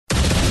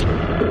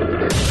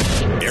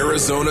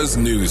Arizona's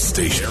news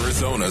station.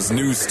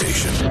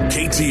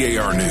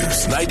 KTAR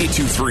News,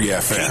 92.3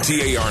 FM.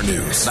 KTAR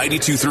News,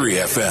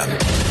 92.3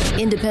 FM.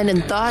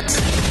 Independent thoughts,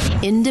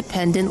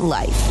 independent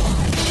life.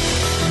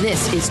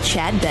 This is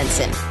Chad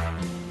Benson.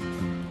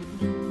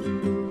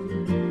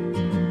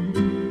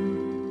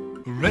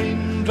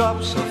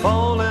 Raindrops are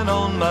falling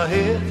on my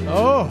head.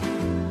 Oh.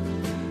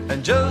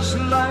 And just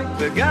like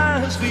the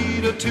guy's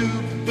feet are too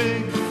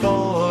big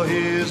for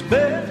his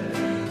bed,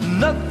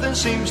 nothing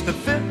seems to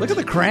fit. Look at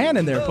the crayon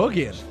in there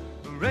boogieing.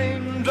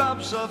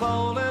 Raindrops are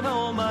falling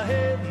on my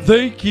head.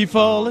 They keep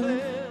falling.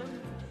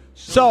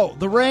 So,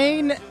 the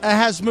rain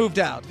has moved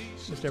out,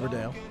 Mr.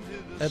 Everdale,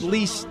 at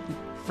least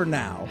for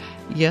now.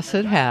 Yes,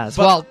 it has.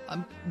 But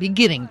well,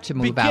 beginning to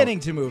move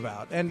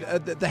out. And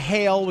the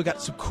hail, we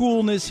got some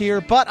coolness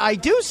here. But I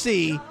do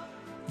see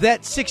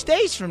that 6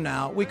 days from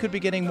now, we could be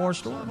getting more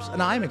storms.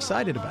 And I'm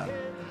excited about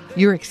it.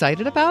 You're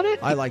excited about it?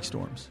 I like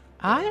storms.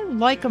 I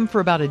like them for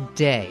about a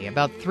day.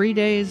 About 3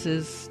 days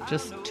is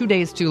just 2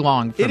 days too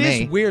long for me.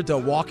 It is weird, though,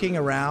 walking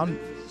around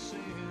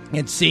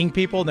and seeing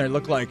people, and they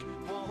look like,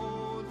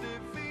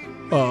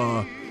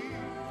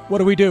 what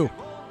do we do?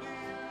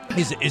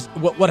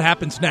 What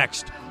happens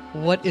next?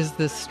 What is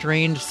this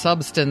strange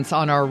substance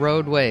on our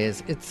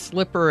roadways? It's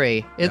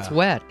slippery. It's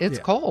wet. It's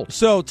cold.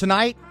 So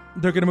tonight,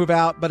 they're going to move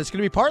out, but it's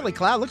going to be partly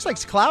cloudy. Looks like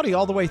it's cloudy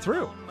all the way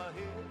through.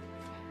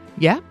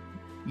 Yeah.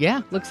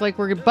 Yeah, looks like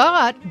we're...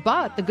 But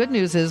the good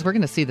news is we're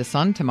going to see the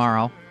sun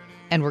tomorrow,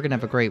 and we're going to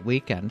have a great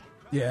weekend.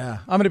 Yeah,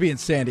 I'm going to be in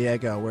San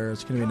Diego, where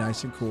it's going to be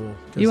nice and cool.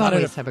 You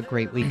always have a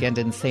great weekend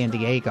in San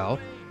Diego.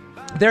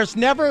 There's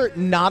never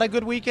not a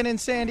good weekend in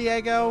San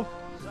Diego,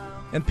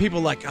 and people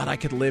are like, God, I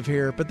could live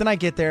here. But then I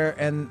get there,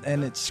 and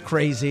it's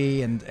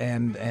crazy, and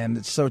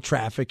it's so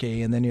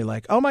trafficky, and then you're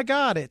like, oh, my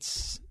God,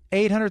 it's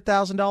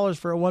 $800,000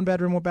 for a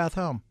one-bedroom, one-bath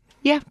home.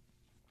 Yeah.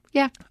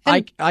 Yeah.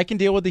 I can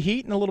deal with the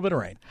heat and a little bit of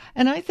rain.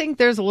 And I think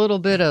there's a little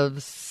bit of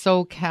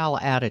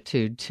SoCal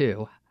attitude,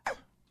 too.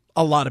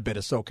 A lot of bit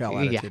of SoCal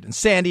attitude. Yeah. And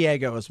San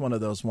Diego is one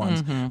of those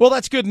ones. Mm-hmm. Well,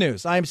 that's good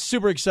news. I'm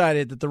super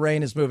excited that the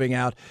rain is moving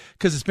out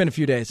because it's been a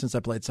few days since I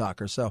played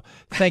soccer. So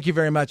thank you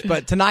very much.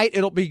 But tonight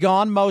it'll be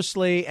gone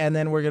mostly, and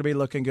then we're going to be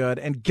looking good.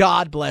 And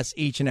God bless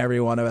each and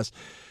every one of us.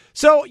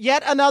 So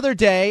yet another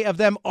day of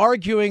them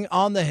arguing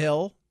on the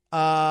Hill.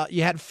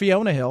 You had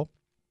Fiona Hill,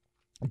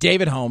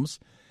 David Holmes.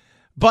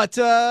 But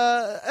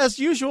as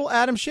usual,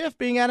 Adam Schiff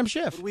being Adam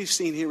Schiff. What we've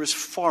seen here is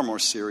far more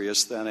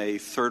serious than a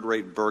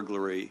third-rate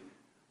burglary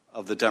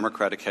of the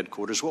Democratic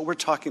headquarters. What we're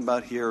talking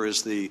about here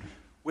is the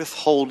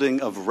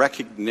withholding of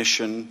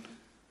recognition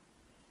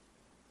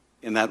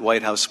in that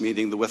White House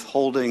meeting, the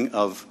withholding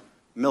of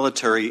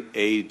military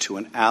aid to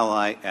an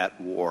ally at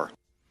war.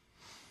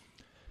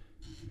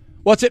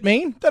 What's it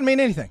mean? Doesn't mean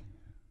anything.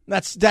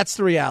 That's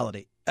the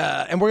reality.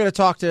 And we're going to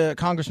talk to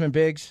Congressman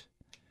Biggs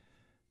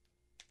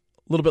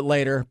a little bit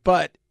later,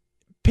 but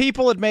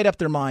people had made up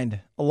their mind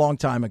a long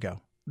time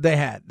ago. They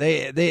had.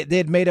 They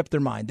had made up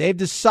their mind. They've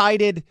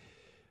decided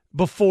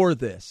before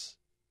this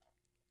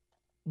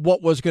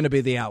what was going to be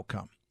the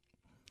outcome.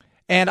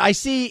 And I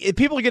see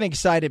people are getting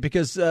excited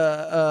because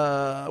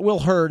Will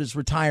Hurd is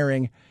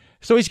retiring,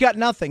 so he's got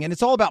nothing, and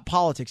it's all about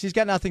politics. He's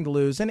got nothing to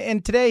lose.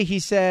 And today he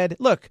said,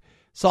 look,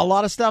 saw a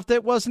lot of stuff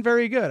that wasn't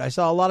very good. I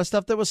saw a lot of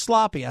stuff that was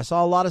sloppy. I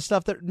saw a lot of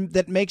stuff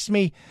that makes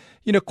me,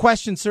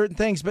 question certain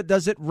things. But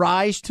does it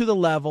rise to the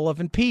level of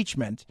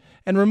impeachment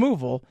and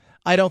removal?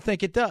 I don't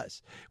think it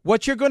does.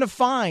 What you're going to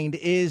find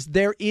is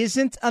there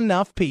isn't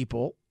enough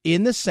people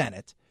in the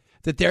Senate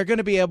that they're going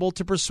to be able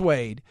to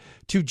persuade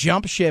to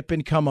jump ship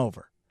and come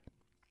over.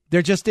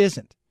 There just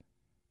isn't.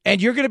 And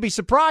you're going to be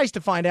surprised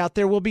to find out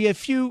there will be a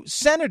few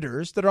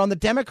senators that are on the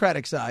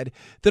Democratic side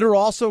that are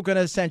also going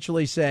to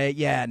essentially say,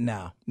 yeah,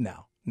 no.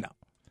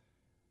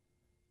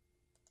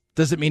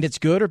 Does it mean it's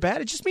good or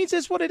bad? It just means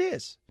it's what it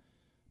is.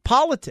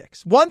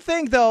 Politics. One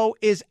thing, though,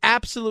 is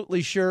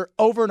absolutely sure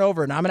over and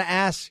over, and I'm going to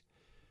ask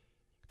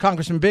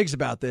Congressman Biggs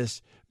about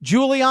this.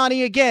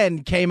 Giuliani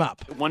again came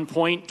up. At one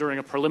point during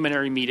a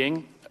preliminary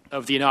meeting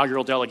of the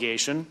inaugural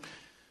delegation,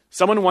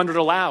 someone wondered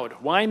aloud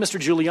why Mr.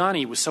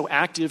 Giuliani was so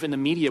active in the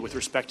media with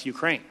respect to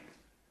Ukraine.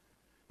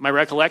 My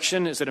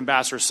recollection is that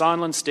Ambassador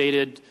Sondland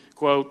stated,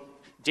 quote,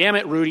 "Damn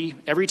it, Rudy.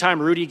 Every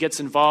time Rudy gets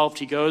involved,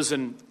 he goes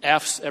and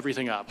F's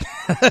everything up."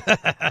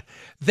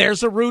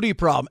 There's a Rudy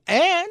problem.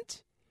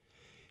 And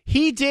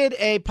he did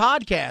a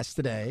podcast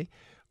today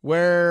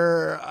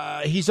where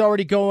he's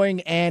already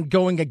going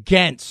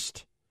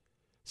against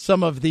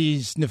some of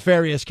these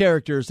nefarious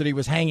characters that he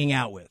was hanging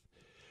out with.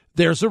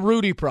 There's a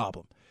Rudy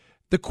problem.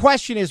 The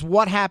question is,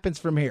 what happens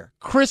from here?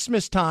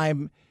 Christmas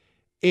time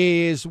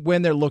is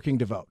when they're looking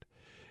to vote.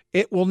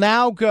 It will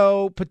now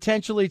go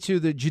potentially to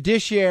the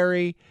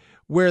judiciary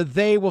where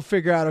they will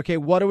figure out, okay,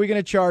 what are we going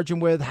to charge him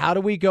with? How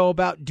do we go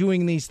about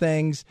doing these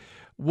things?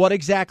 What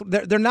exactly?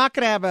 They're not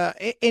going to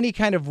have any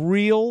kind of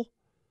real,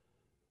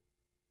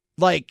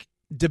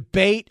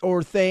 debate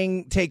or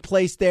thing take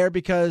place there,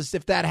 because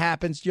if that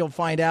happens, you'll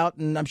find out,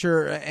 and I'm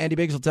sure Andy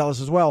Biggs will tell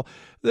us as well,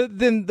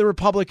 then the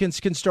Republicans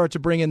can start to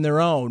bring in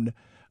their own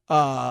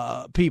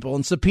people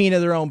and subpoena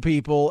their own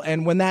people.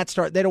 And when that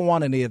starts, they don't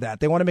want any of that.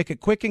 They want to make it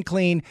quick and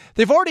clean.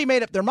 They've already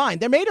made up their mind.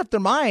 They made up their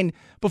mind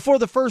before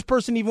the first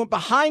person even went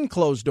behind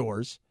closed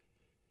doors.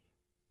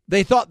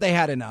 They thought they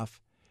had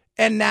enough.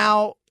 And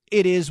now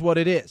it is what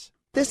it is.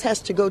 This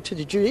has to go to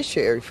the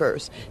judiciary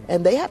first,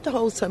 and they have to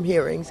hold some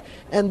hearings.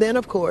 And then,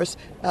 of course,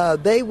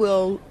 they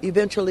will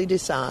eventually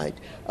decide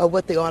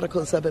what the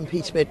articles of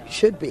impeachment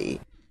should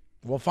be.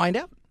 We'll find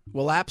out.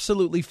 We'll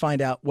absolutely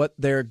find out what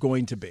they're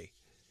going to be.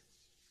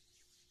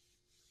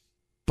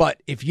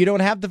 But if you don't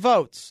have the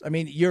votes, I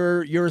mean,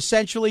 you're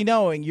essentially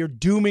knowing you're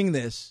dooming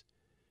this,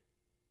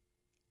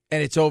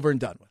 and it's over and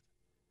done with.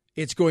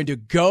 It's going to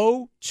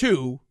go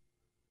to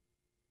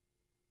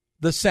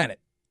the Senate.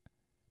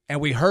 And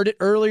we heard it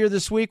earlier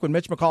this week when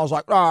Mitch McConnell's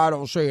like, I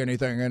don't see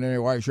anything in any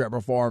way, shape, or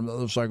form that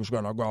this thing's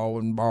going to go.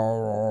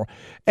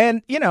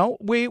 And, you know,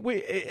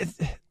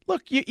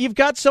 look, you've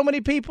got so many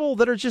people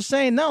that are just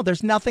saying, no,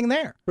 there's nothing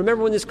there.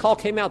 Remember when this call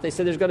came out, they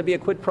said there's going to be a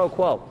quid pro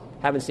quo.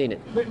 Haven't seen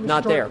it.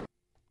 Not there.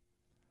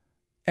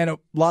 And a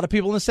lot of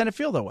people in the Senate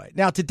feel that way.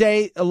 Now,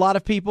 today, a lot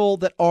of people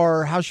that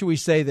are, how should we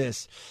say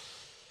this,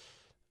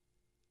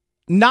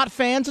 not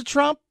fans of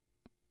Trump,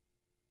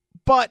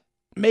 but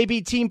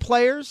maybe team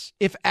players,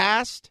 if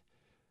asked,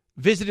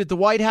 visited the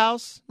White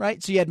House,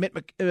 right? So you had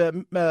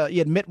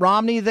Mitt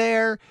Romney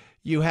there.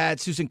 You had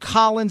Susan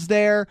Collins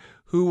there,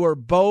 who were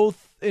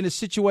both in a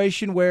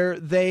situation where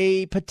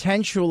they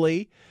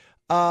potentially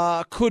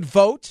could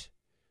vote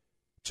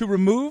to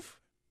remove,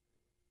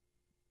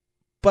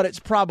 but it's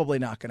probably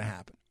not going to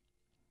happen.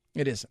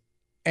 It isn't.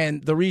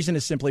 And the reason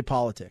is simply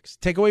politics.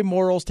 Take away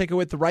morals, take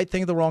away the right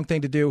thing, the wrong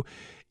thing to do.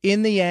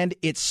 In the end,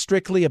 it's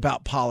strictly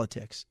about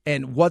politics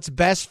and what's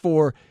best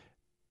for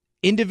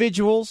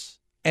individuals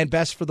and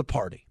best for the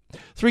party.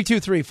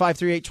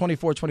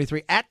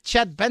 323-538-2423 at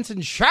Chad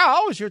Benson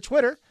Show is your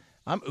Twitter.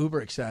 I'm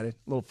uber excited.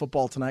 A little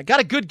football tonight. Got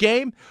a good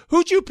game.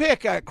 Who'd you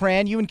pick,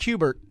 Cran? You and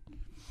Kubert.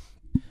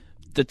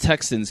 The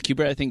Texans.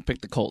 Kubert, I think,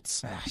 picked the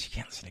Colts. You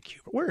can't listen to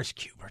Kubert. Where is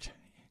Kubert?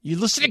 You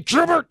listen to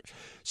Kubert.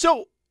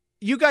 So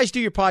you guys do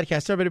your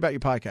podcast. Tell everybody about your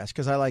podcast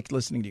because I like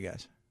listening to you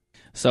guys.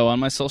 So on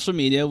my social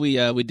media, we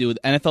do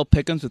NFL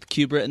Pick'ems with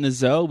Kubert and the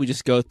Zoe. We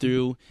just go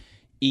through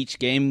each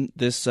game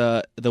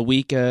the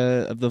week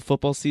of the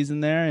football season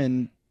there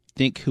and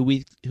think who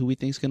we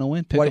think's going to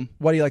win. Pick 'em.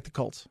 Why do you like the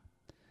Colts?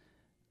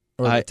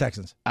 Or the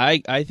Texans?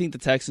 I think the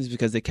Texans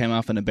because they came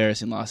off an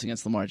embarrassing loss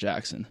against Lamar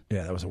Jackson.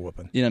 Yeah, that was a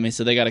whooping. You know what I mean?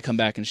 So they got to come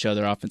back and show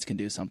their offense can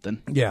do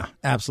something. Yeah,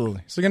 absolutely.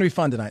 So it's going to be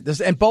fun tonight.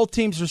 And both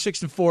teams are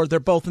 6-4. They're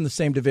both in the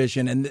same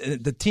division, and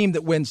the team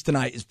that wins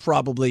tonight is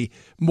probably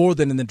more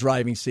than in the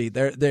driving seat.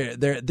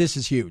 This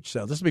is huge.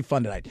 So this will be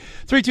fun tonight.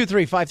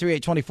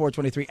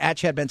 323-538-2423 at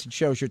Chad Benson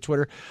Show is your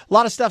Twitter. A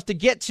lot of stuff to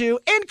get to,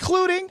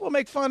 including we'll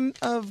make fun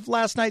of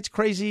last night's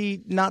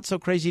crazy, not so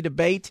crazy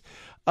debate.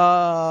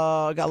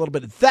 Got a little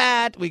bit of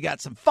that. We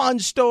got some fun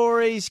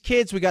stories.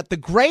 Kids, we got the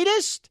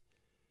greatest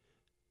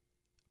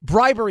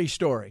bribery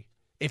story.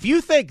 If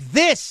you think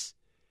this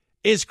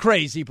is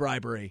crazy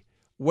bribery,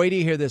 wait till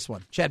you hear this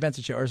one. Chad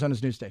Benson Show,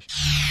 Arizona's news station.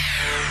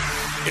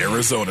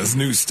 Arizona's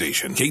news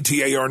station,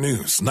 KTAR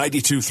News,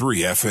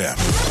 92.3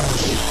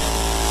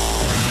 FM.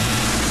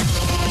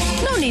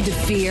 No need to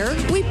fear.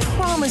 We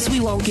promise we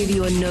won't give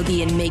you a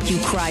noogie and make you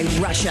cry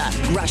Russia,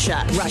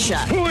 Russia, Russia.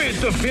 Who is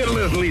the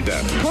fearless leader?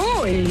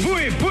 Pooey.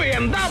 Pooey, pooey,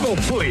 and double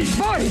pooey.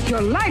 Boy, it's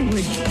your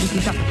language. This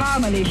is a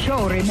family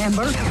show,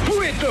 remember?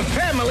 Who is the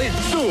family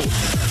too?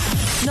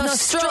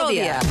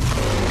 Nostrovia.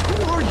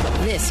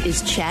 This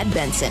is Chad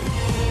Benson.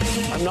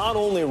 I'm not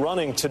only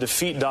running to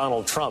defeat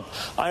Donald Trump,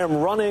 I am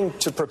running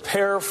to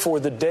prepare for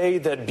the day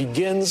that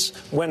begins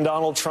when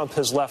Donald Trump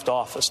has left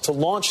office, to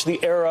launch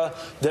the era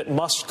that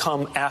must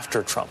come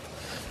after Trump.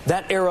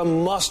 That era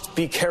must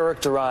be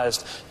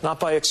characterized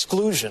not by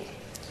exclusion,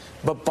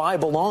 but by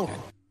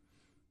belonging.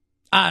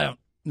 I don't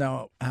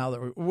know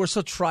how we're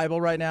so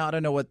tribal right now. I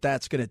don't know what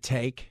that's going to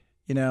take.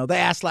 You know, they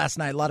asked last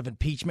night a lot of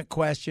impeachment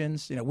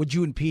questions. You know, would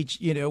you impeach?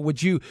 You know,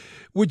 would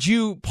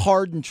you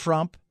pardon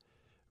Trump?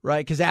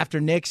 Right, because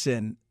after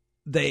Nixon,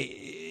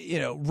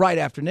 right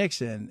after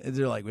Nixon,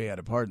 they're like, we got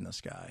to pardon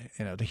this guy,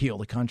 to heal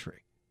the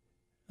country.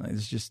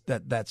 It's just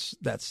that's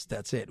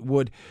it.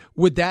 Would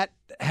that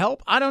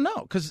help? I don't know,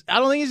 because I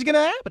don't think it's going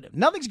to happen to him.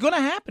 Nothing's going to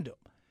happen to him.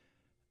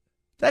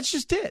 That's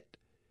just it.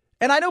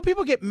 And I know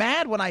people get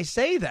mad when I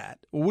say that.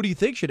 Well, what do you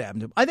think should happen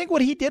to him? I think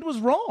what he did was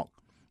wrong.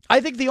 I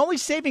think the only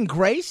saving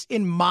grace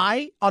in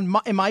my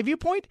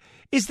viewpoint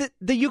is that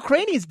the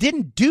Ukrainians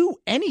didn't do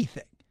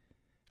anything,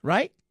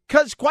 right?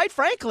 Because, quite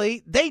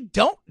frankly, they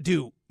don't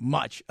do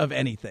much of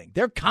anything.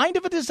 They're kind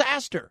of a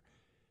disaster.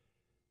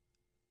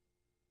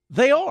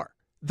 They are.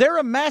 They're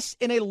a mess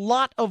in a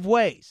lot of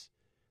ways.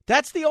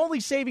 That's the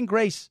only saving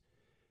grace.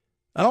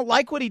 I don't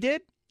like what he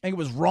did. I think it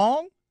was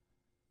wrong.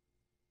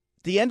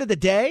 At the end of the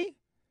day,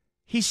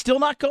 he's still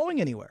not going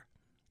anywhere.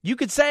 You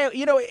could say,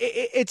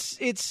 it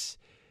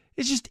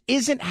just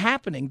isn't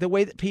happening the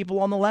way that people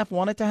on the left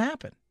want it to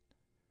happen.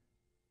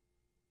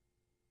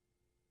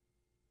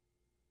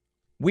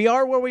 we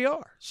are where we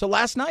are. So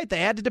last night they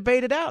had to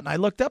debate it out. And I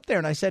looked up there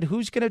and I said,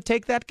 who's going to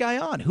take that guy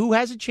on? Who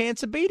has a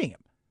chance of beating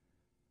him?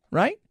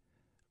 Right?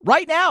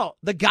 Right now,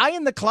 the guy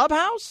in the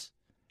clubhouse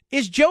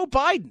is Joe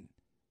Biden.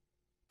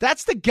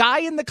 That's the guy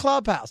in the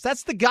clubhouse.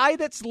 That's the guy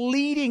that's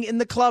leading in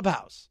the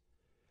clubhouse.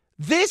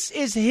 This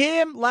is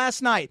him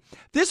last night.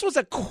 This was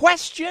a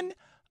question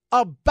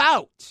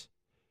about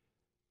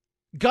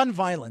gun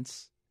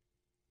violence,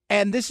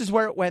 and this is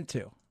where it went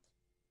to.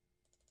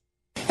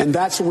 And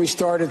that's when we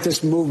started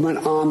this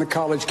movement on the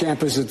college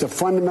campuses to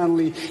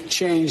fundamentally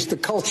change the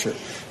culture.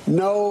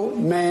 No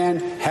man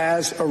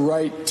has a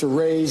right to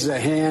raise a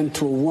hand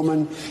to a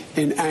woman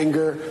in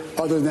anger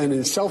other than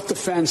in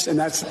self-defense, and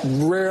that's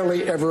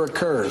rarely ever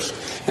occurs.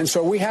 And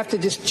so we have to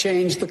just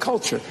change the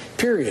culture,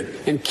 period,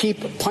 and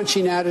keep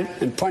punching at it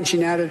and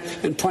punching at it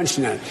and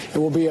punching at it. It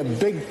will be a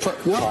big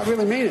no, I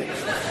really mean it.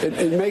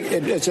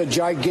 It's a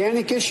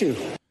gigantic issue.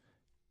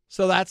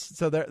 So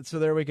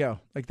there we go.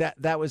 Like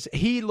that was,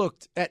 he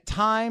looked at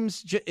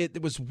times, it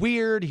was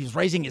weird. He was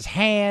raising his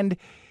hand.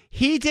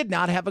 He did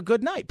not have a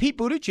good night. Pete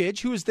Buttigieg,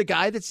 who is the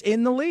guy that's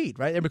in the lead,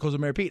 right? Everybody calls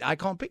him Mayor Pete. I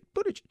call him Pete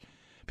Buttigieg.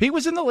 Pete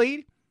was in the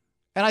lead.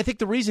 And I think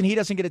the reason he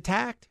doesn't get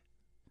attacked,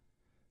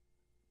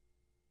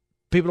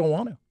 people don't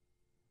want to.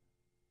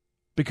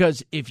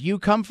 Because if you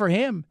come for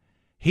him,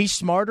 he's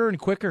smarter and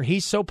quicker.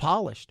 He's so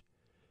polished.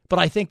 But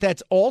I think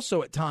that's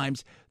also at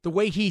times the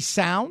way he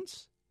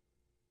sounds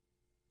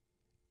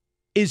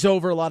is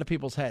over a lot of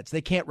people's heads.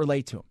 They can't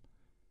relate to him.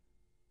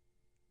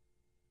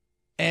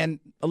 And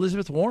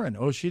Elizabeth Warren,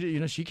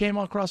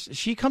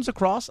 she comes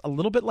across a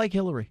little bit like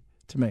Hillary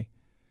to me.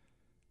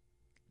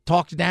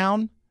 Talked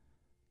down,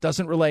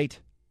 doesn't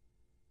relate.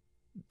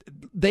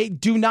 They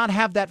do not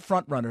have that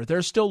front runner.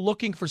 They're still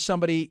looking for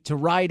somebody to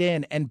ride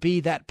in and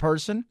be that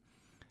person.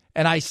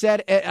 And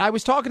I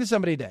was talking to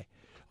somebody today,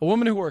 a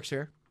woman who works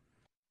here,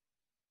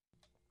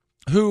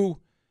 who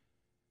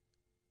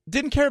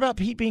didn't care about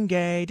Pete being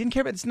gay, didn't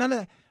care about it's none of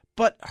that.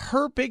 But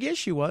her big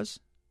issue was,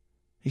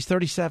 he's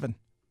 37,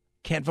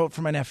 can't vote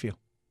for my nephew.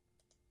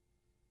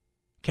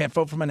 Can't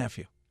vote for my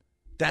nephew.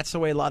 That's the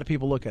way a lot of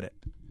people look at it,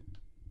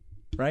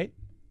 right?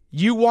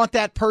 You want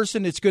that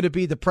person that's going to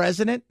be the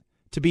president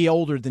to be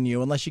older than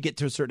you, unless you get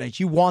to a certain age.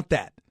 You want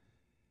that.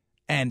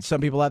 And some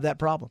people have that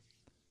problem.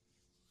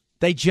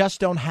 They just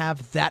don't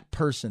have that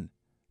person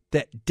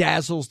that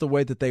dazzles the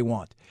way that they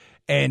want.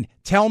 And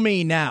tell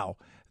me now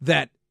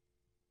that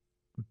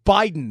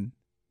Biden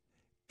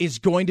is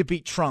going to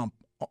beat Trump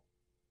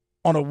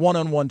on a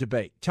one-on-one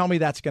debate. Tell me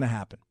that's going to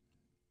happen.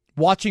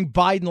 Watching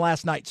Biden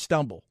last night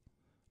stumble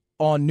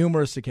on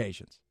numerous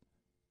occasions.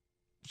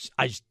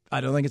 I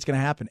don't think it's going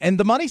to happen. And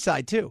the money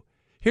side, too.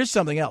 Here's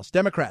something else.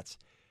 Democrats,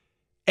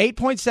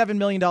 $8.7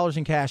 million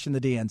in cash in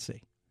the DNC.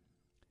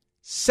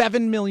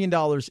 $7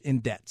 million in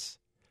debts.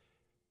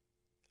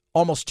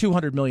 Almost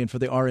 $200 million for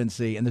the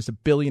RNC, and there's $1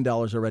 billion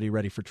already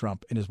ready for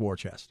Trump in his war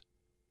chest.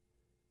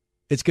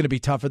 It's going to be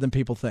tougher than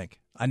people think.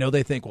 I know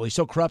they think, well, he's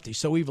so corrupt, he's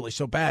so evil, he's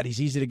so bad,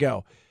 he's easy to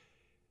go.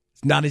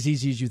 It's not as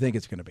easy as you think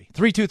it's going to be.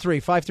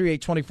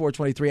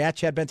 323-538-2423 at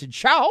Chad Benson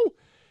Show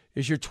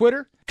is your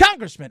Twitter.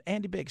 Congressman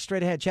Andy Biggs,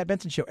 straight ahead. Chad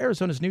Benson Show,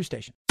 Arizona's news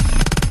station.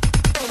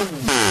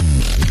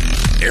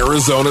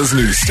 Arizona's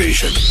news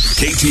station,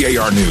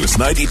 KTAR News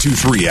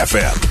 92.3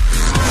 FM.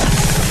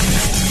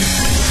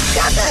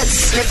 Got that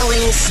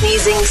sniffling,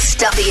 sneezing,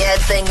 stuffy head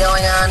thing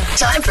going on?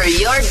 Time for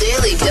your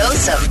daily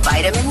dose of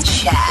Vitamin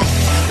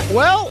Chat.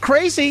 Well,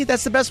 crazy.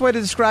 That's the best way to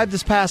describe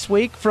this past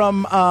week.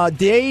 From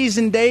days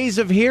and days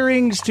of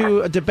hearings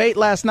to a debate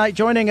last night.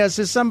 Joining us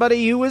is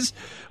somebody who is,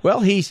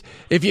 well,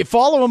 if you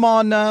follow him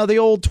on the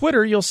old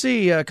Twitter, you'll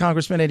see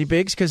Congressman Andy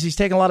Biggs, because he's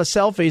taking a lot of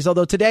selfies.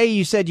 Although today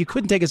you said you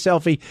couldn't take a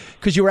selfie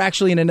because you were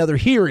actually in another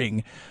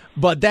hearing.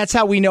 But that's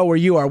how we know where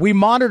you are. We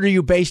monitor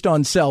you based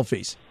on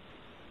selfies.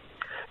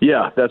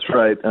 Yeah, that's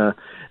right.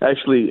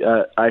 Actually,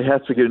 I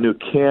have to get a new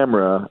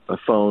camera, a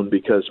phone,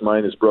 because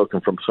mine is broken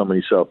from so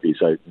many selfies.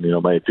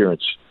 My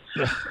appearance.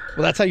 Well,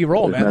 that's how you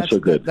roll, man. Not so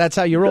good. That's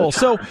how you roll.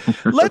 So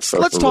let's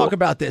talk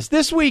about this.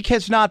 This week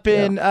has not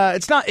been. Yeah.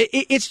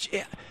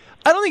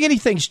 I don't think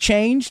anything's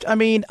changed. I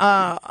mean,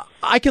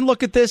 I can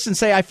look at this and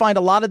say I find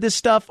a lot of this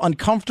stuff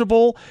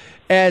uncomfortable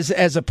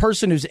as a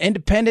person who's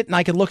independent, and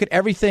I can look at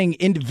everything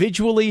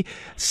individually.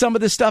 Some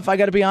of this stuff, I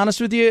got to be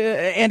honest with you,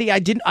 Andy, I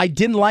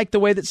didn't like the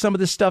way that some of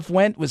this stuff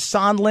went with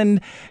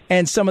Sondland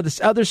and some of this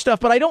other stuff.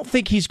 But I don't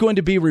think he's going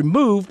to be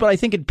removed. But I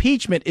think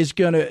impeachment is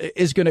going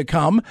to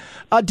come.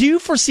 Do you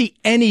foresee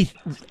any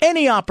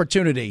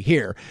opportunity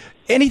here?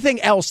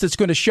 Anything else that's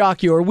going to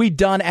shock you? Or are we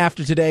done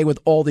after today with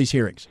all these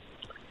hearings?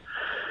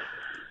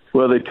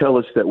 Well, they tell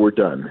us that we're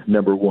done,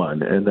 number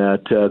one, and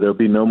that there'll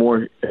be no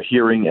more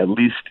hearing, at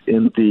least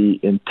in the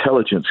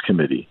Intelligence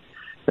Committee.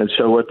 And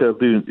so what they'll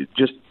do,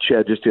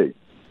 Chad, just to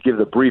give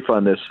the brief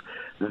on this,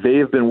 they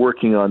have been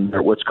working on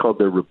what's called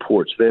their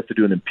reports. They have to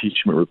do an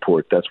impeachment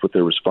report. That's what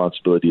their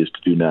responsibility is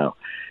to do now.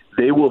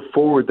 They will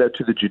forward that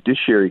to the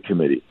Judiciary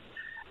Committee.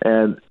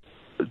 And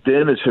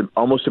then it's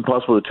almost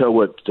impossible to tell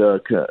what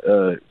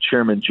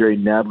Chairman Jerry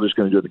Nadler is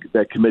going to do with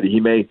that committee.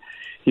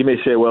 he may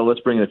say, well, let's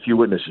bring in a few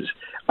witnesses.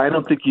 I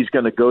don't think he's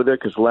going to go there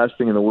because the last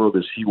thing in the world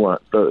is he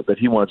wants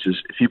is,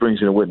 if he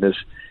brings in a witness,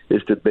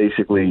 is to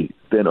basically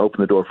then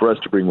open the door for us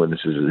to bring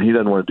witnesses. He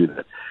doesn't want to do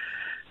that.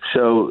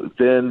 So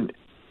then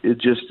it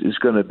just is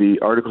going to be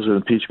articles of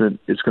impeachment.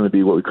 It's going to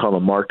be what we call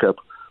a markup,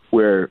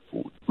 where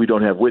we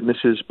don't have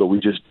witnesses, but we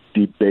just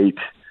debate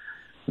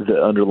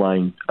the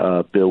underlying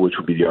bill, which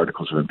would be the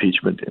articles of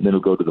impeachment, and then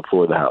it'll go to the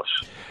floor of the House.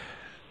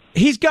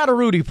 He's got a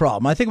Rudy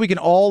problem. I think we can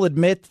all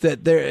admit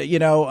that there,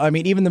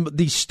 even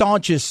the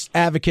staunchest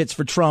advocates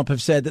for Trump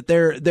have said that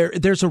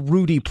there's a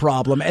Rudy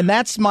problem. And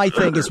that's my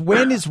thing, is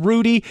when is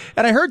Rudy,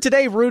 and I heard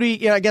today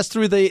Rudy, I guess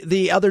through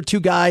the other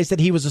two guys that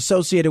he was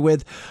associated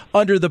with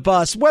under the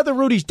bus, whether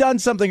Rudy's done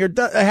something or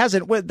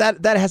hasn't,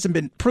 that hasn't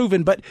been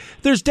proven. But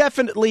there's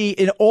definitely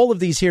in all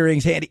of these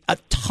hearings, Andy, a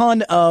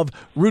ton of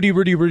Rudy.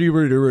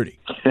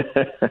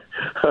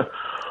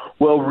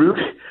 Well,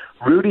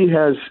 Rudy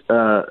has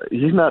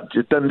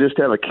doesn't just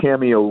have a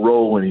cameo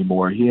role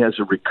anymore. He has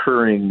a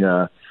recurring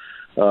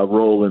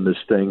role in this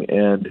thing.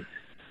 And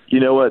you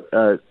know what?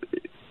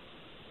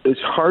 It's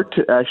hard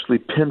to actually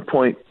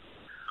pinpoint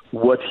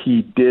what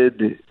he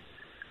did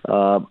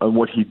and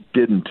what he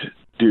didn't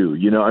do.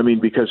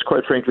 Because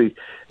quite frankly,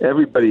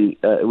 everybody,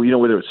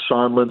 whether it's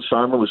Sondland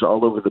was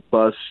all over the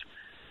bus.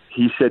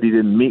 He said he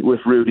didn't meet with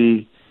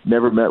Rudy,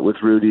 never met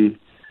with Rudy.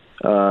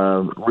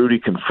 Rudy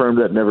confirmed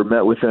that, never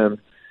met with him.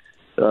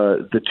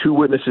 The two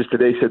witnesses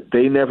today said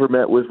they never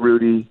met with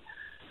Rudy.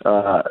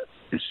 So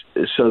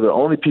the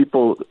only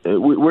people,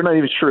 we're not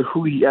even sure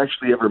who he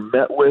actually ever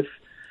met with,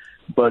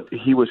 but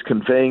he was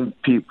conveying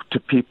to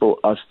people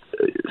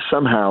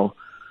somehow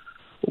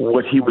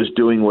what he was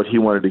doing, what he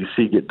wanted to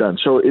see get done.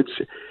 So it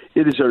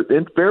is a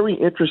very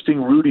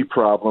interesting Rudy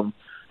problem,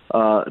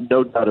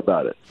 no doubt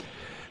about it.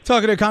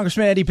 Talking to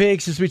Congressman Andy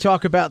Biggs as we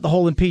talk about the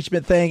whole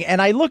impeachment thing,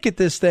 and I look at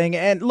this thing,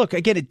 and look,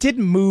 again, it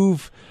didn't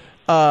move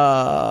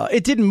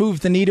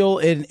the needle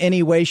in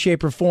any way,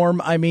 shape, or form.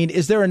 I mean,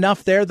 is there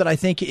enough there that I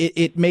think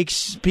it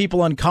makes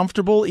people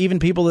uncomfortable, even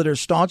people that are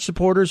staunch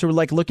supporters who are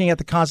like looking at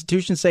the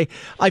Constitution say,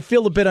 I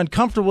feel a bit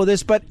uncomfortable with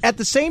this. But at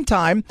the same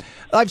time,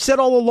 I've said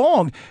all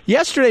along,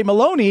 yesterday,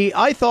 Maloney,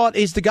 I thought,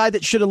 is the guy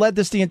that should have led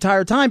this the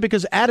entire time,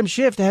 because Adam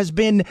Schiff has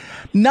been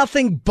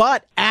nothing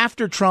but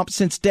after Trump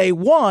since day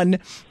one.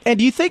 And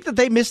do you think that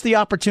they missed the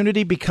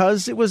opportunity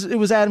because it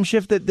was Adam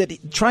Schiff that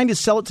trying to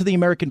sell it to the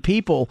American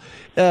people,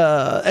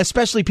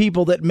 especially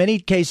people that in many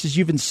cases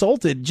you've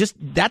insulted, just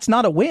that's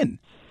not a win?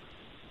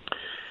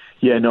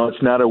 Yeah, no,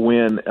 it's not a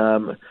win.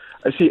 I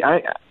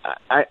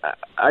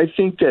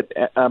think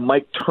that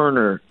Mike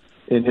Turner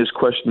in his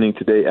questioning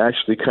today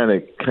actually kind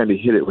of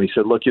hit it when he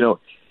said, look,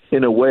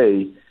 in a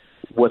way,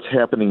 what's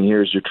happening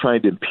here is you're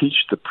trying to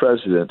impeach the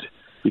president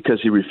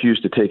because he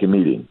refused to take a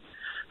meeting.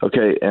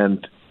 Okay,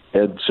 and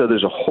so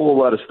there's a whole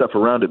lot of stuff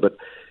around it, but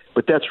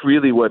that's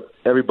really what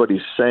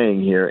everybody's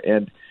saying here.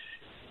 And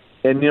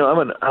I'm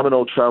an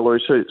old trial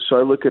lawyer, so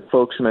I look at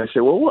folks and I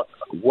say, well,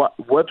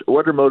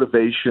 what are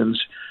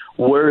motivations?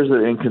 Where is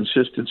there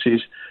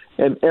inconsistencies?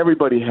 And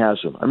everybody has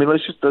them. I mean,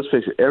 let's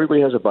face it. Everybody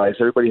has a bias.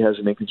 Everybody has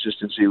an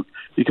inconsistency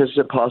because it's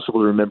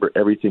impossible to remember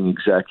everything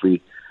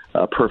exactly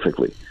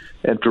perfectly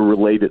and to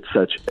relate it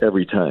such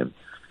every time.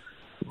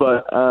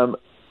 But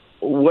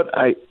what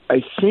I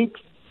think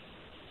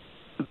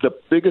the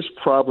biggest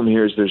problem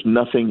here is there's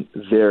nothing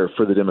there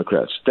for the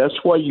Democrats.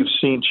 That's why you've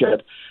seen,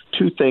 Chad,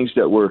 two things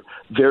that were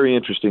very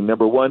interesting.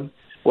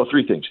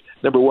 Three things.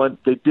 Number one,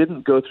 they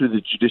didn't go through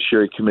the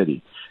Judiciary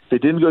Committee. They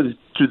didn't go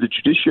through the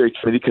Judiciary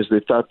Committee because they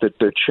thought that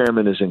their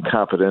chairman is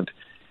incompetent,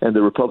 and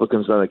the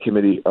Republicans on the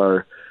committee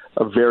are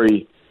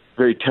very,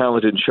 very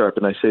talented and sharp.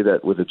 And I say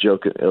that with a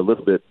joke a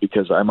little bit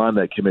because I'm on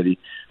that committee,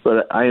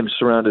 but I am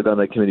surrounded on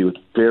that committee with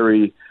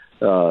very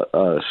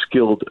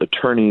skilled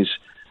attorneys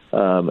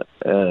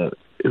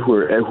who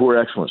are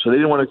excellent. So they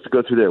didn't want to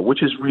go through there,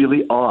 which is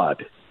really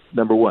odd,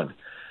 number one.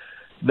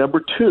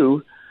 Number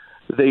two,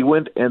 they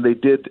went and they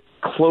did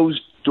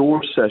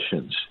closed-door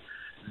sessions.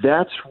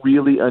 That's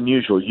really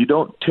unusual. You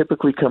don't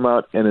typically come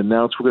out and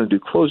announce we're going to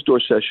do closed-door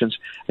sessions.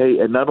 Hey,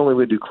 and not only are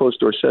we going to do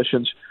closed-door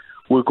sessions,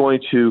 we're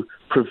going to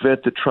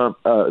prevent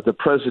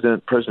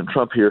President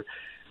Trump here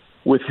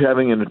with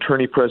having an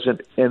attorney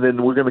present, and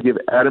then we're going to give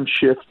Adam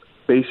Schiff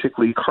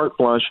basically carte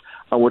blanche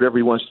on whatever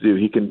he wants to do.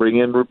 He can bring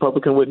in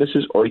Republican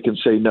witnesses or he can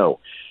say no.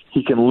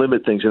 He can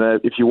limit things.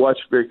 And if you watch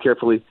very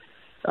carefully,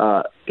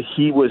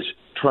 he was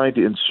trying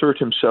to insert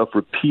himself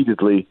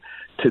repeatedly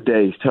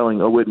today, telling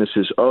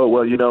witnesses,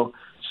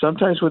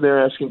 sometimes when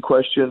they're asking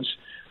questions,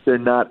 they're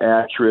not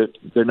accurate.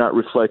 They're not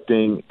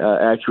reflecting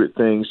accurate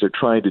things. They're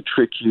trying to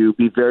trick you.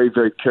 Be very,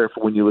 very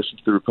careful when you listen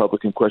to the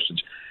Republican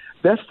questions.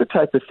 That's the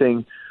type of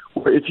thing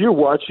where if you're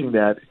watching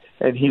that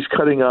and he's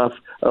cutting off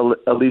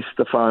Elise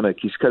Stefanik,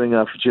 he's cutting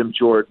off Jim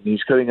Jordan,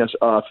 he's cutting us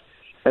off,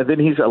 and then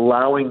he's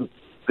allowing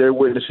their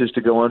witnesses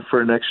to go on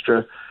for an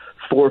extra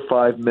 4 or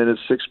 5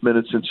 minutes, 6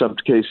 minutes in some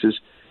cases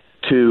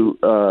to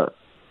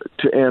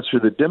answer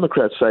the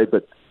Democrat side,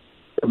 but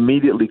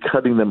immediately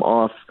cutting them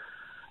off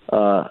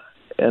on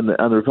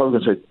the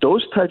Republican side.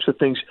 Those types of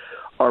things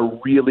are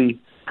really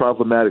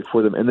problematic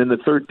for them. And then the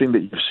third thing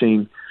that you've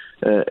seen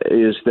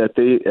is that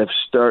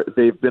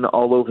they've been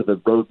all over the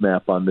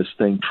roadmap on this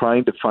thing,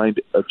 trying to find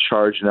a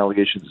charge and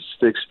allegations that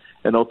sticks.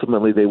 And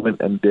ultimately, they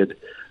went and did,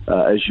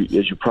 as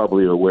you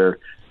probably are aware,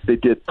 they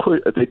did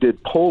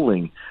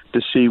polling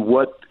to see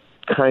what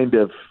kind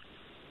of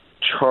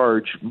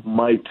charge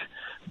might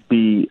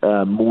be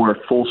more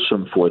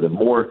fulsome for them,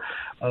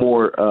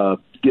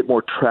 get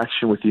more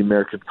traction with the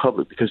American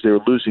public, because they're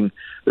losing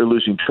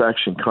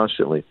traction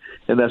constantly.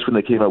 And that's when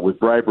they came out with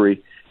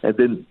bribery, and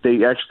then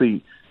they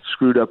actually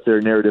screwed up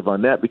their narrative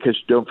on that,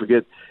 because don't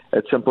forget,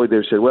 at some point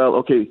they said, well,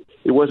 okay,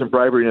 it wasn't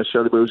bribery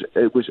necessarily, but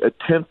it was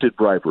attempted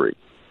bribery.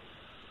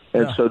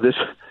 And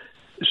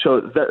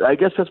I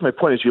guess that's my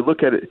point. As you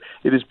look at it,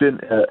 it has been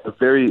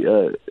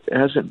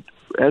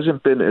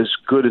hasn't been as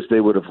good as they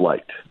would have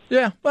liked.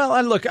 Yeah, well,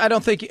 and look, I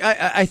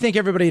think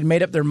everybody had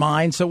made up their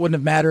mind, so it wouldn't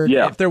have mattered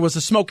if there was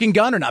a smoking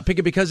gun or not,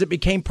 because it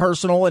became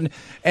personal,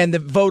 and the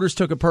voters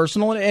took it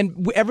personal,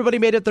 and everybody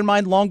made up their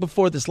mind long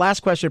before this.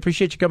 Last question. I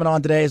appreciate you coming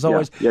on today, as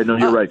always. Yeah, no,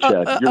 you're right,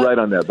 Chad. You're right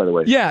on that, by the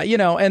way. Yeah,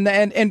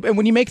 and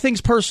when you make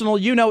things personal,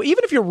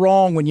 even if you're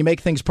wrong when you make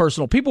things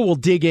personal, people will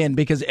dig in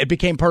because it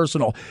became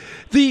personal.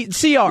 The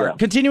CR,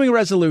 continuing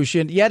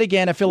resolution, yet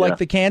again, I feel like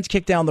the can's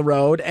kicked down the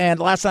road, and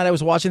last night I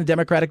was watching the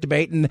Democratic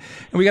debate, and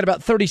we got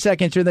about 30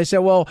 seconds here, and they said,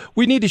 well,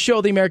 we need to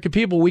show the American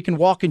people we can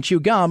walk and chew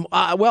gum.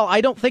 Well,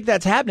 I don't think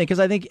that's happening, because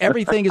I think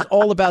everything is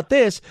all about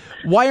this.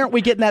 Why aren't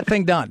we getting that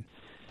thing done?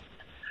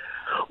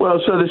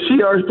 Well, so the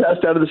CR is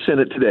passed out of the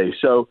Senate today.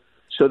 So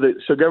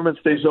government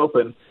stays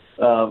open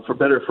for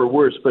better or for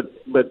worse. But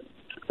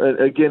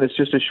again, it's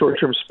just a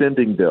short-term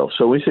spending bill.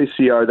 So when we say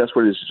CR, that's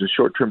what it is. It's a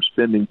short-term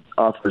spending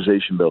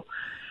authorization bill.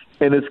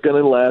 And it's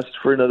going to last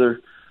for another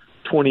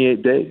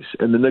 28 days,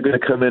 and then they're going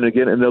to come in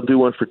again, and they'll do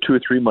one for 2 or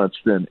 3 months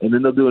then, and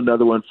then they'll do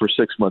another one for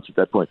 6 months at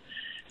that point.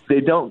 They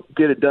don't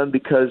get it done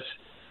because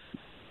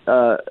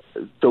the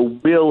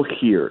will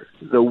here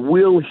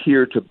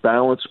to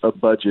balance a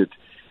budget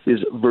is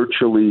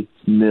virtually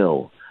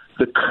nil.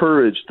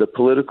 The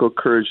political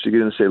courage to get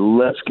in and say,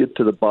 let's get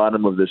to the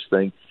bottom of this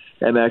thing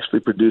and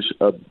actually produce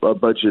a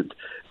budget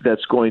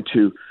that's going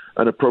to,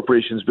 an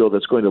appropriations bill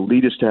that's going to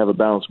lead us to have a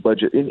balanced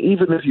budget. And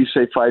even if you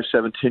say 5,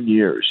 7, 10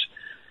 years,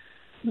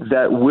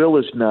 that will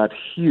is not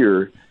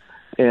here,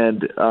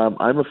 and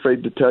I'm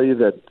afraid to tell you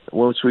that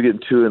once we get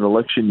into an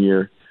election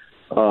year,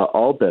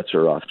 all bets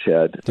are off,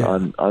 Chad,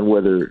 on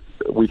whether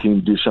we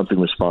can do something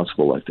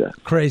responsible like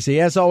that.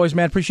 Crazy. As always,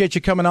 man, appreciate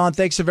you coming on.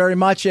 Thanks so very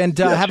much, and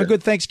have a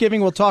good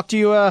Thanksgiving. We'll talk to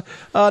you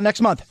next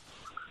month.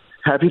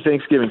 Happy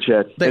Thanksgiving,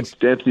 Chad. Thanks.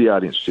 And to the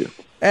audience, too.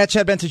 At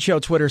Chad Benson Show,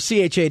 Twitter,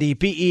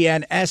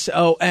 ChadBenson.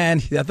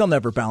 Yeah, they'll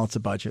never balance a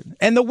budget.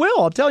 And the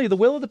will, I'll tell you, the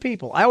will of the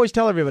people. I always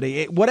tell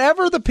everybody,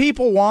 whatever the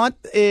people want,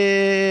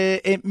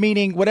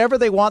 meaning whatever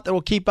they want that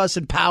will keep us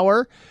in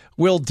power,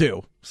 we'll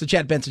do. It's the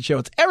Chad Benson Show.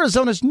 It's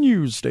Arizona's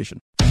news station.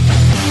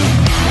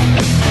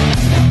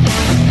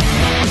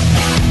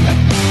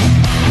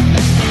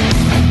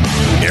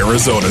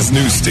 Arizona's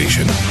news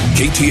station,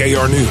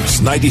 KTAR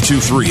News,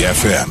 92.3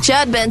 FM.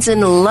 Chad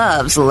Benson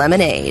loves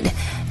lemonade.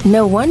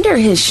 No wonder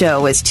his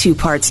show is 2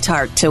 parts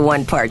tart to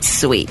 1 part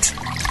sweet.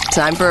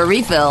 Time for a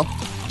refill.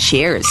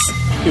 Cheers.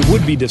 It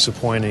would be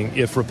disappointing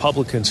if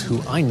Republicans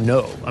who I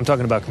know, I'm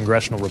talking about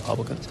congressional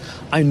Republicans,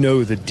 I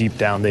know that deep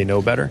down they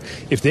know better.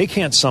 If they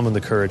can't summon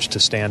the courage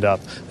to stand up,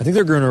 I think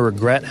they're going to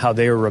regret how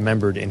they are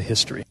remembered in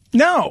history.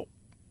 No.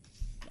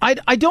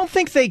 I don't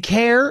think they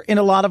care in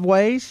a lot of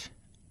ways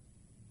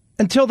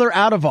until they're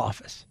out of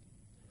office.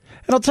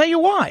 And I'll tell you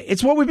why.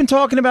 It's what we've been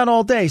talking about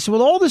all day. So with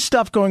all this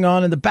stuff going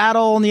on in the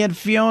battle, and you had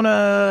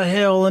Fiona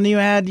Hill, and you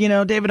had,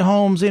 David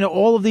Holmes,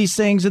 all of these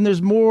things, and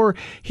there's more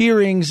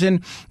hearings,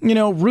 and,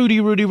 Rudy,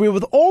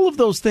 with all of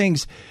those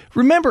things.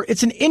 Remember,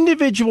 it's an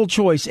individual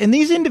choice. And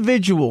these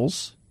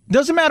individuals,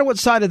 doesn't matter what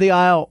side of the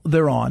aisle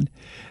they're on,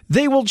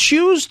 they will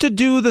choose to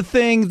do the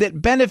thing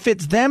that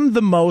benefits them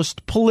the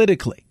most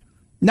politically.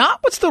 Not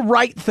what's the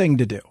right thing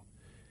to do.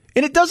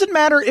 And it doesn't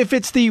matter if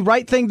it's the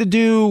right thing to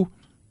do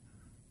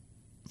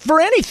for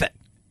anything.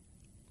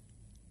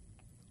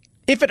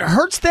 If it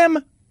hurts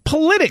them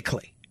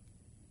politically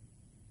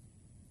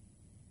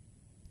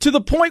to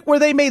the point where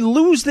they may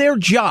lose their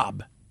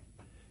job,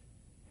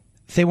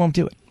 they won't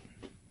do it.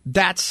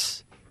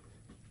 That's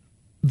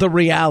the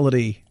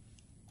reality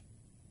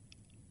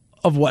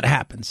of what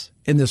happens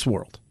in this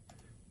world,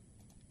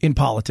 in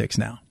politics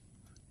now.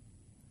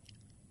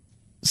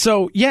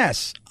 So,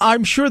 yes,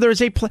 I'm sure there's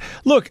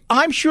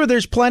I'm sure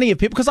there's plenty of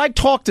people, because I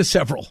talked to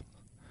several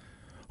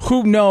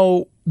who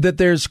know that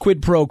there's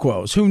quid pro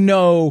quos, who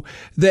know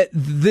that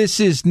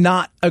this is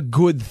not a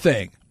good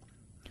thing,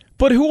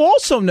 but who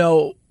also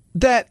know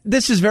that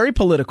this is very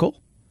political,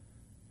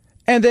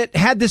 and that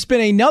had this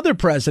been another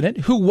president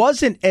who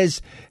wasn't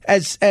as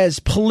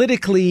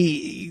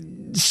politically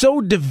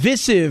so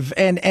divisive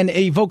and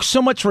evoked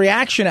so much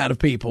reaction out of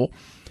people,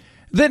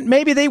 that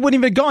maybe they wouldn't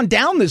even have gone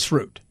down this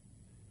route.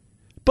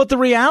 But the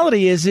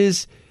reality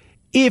is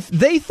if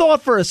they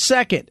thought for a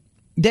second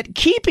that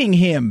keeping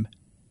him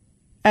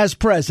as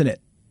president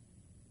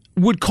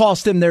would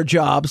cost them their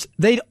jobs,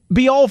 they'd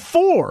be all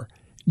for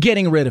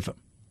getting rid of him.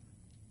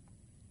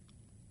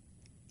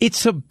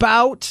 It's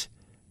about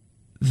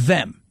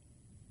them.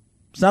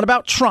 It's not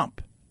about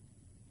Trump.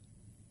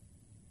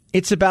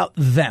 It's about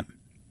them.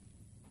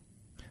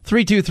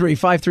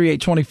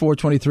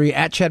 323-538-2423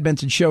 at Chad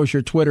Benson Show is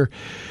your Twitter.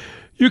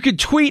 You can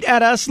tweet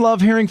at us. Love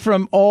hearing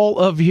from all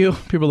of you.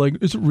 People are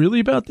like, is it really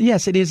about them?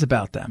 Yes, it is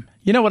about them.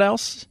 You know what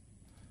else?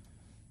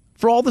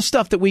 For all the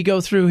stuff that we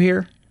go through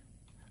here,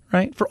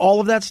 right? For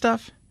all of that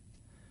stuff,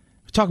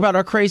 we talk about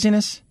our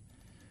craziness,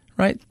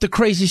 right? The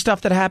crazy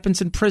stuff that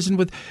happens in prison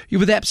with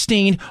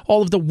Epstein,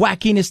 all of the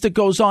wackiness that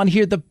goes on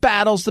here, the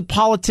battles, the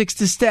politics,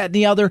 this, that, and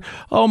the other.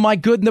 Oh, my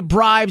goodness, the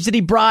bribes. Did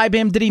he bribe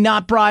him? Did he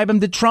not bribe him?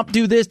 Did Trump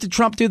do this? Did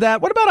Trump do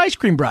that? What about ice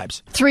cream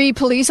bribes? 3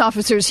 police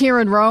officers here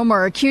in Rome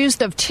are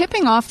accused of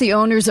tipping off the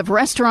owners of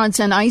restaurants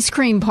and ice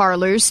cream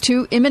parlors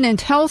to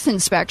imminent health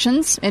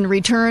inspections in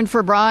return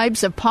for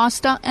bribes of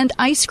pasta and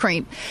ice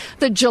cream.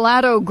 The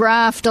gelato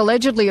graft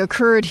allegedly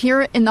occurred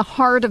here in the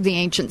heart of the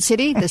ancient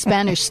city, the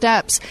Spanish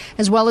Steps,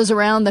 as well as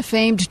around the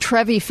famed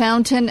Trevi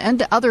Fountain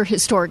and other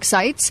historic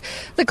sites.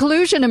 The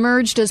collusion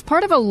emerged as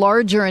part of a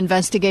larger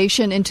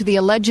investigation into the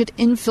alleged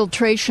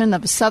infiltration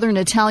of southern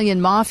Italian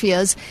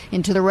mafias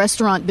into the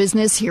restaurant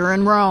business here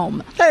in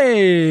Rome.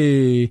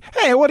 Hey,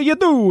 what are you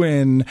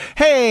doing?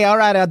 Hey, all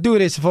right, I'll do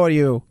this for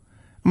you.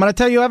 I'm going to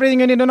tell you everything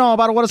you need to know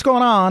about what's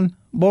going on.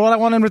 But what I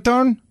want in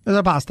return is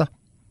a pasta.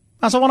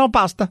 I also want a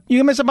pasta. You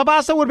give me some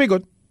pasta, would be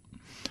good.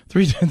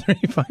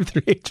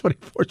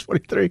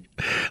 323-538-2423.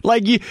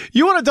 Like, you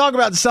want to talk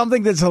about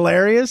something that's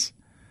hilarious?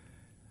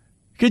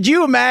 Could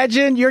you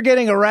imagine you're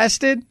getting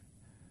arrested?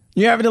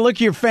 You're having to look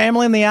your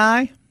family in the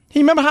eye?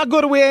 You remember how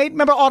good we ate?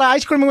 Remember all the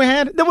ice cream we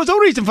had? There was a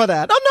reason for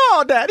that. Oh,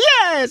 no, Dad.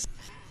 Yes.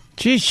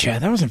 Geez,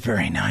 Chad, that wasn't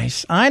very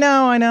nice. I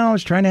know. I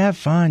was trying to have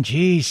fun.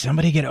 Geez,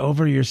 somebody get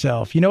over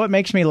yourself. You know what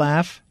makes me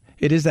laugh?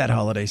 It is that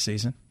holiday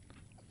season.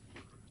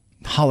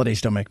 Holidays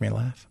don't make me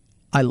laugh.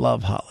 I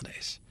love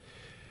holidays.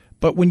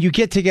 But when you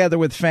get together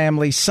with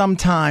family,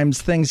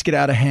 sometimes things get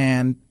out of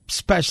hand,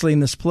 especially in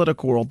this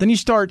political world. Then you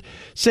start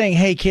saying,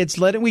 hey, kids,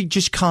 why don't we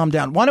just calm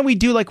down? Why don't we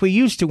do like we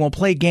used to? We'll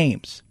play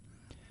games.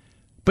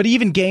 But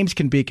even games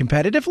can be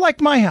competitive. Like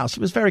my house,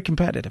 it was very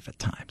competitive at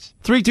times.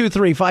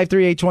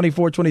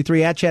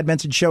 323-538-2423 at Chad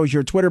Benson Show is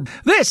your Twitter.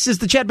 This is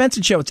the Chad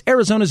Benson Show. It's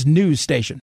Arizona's news station.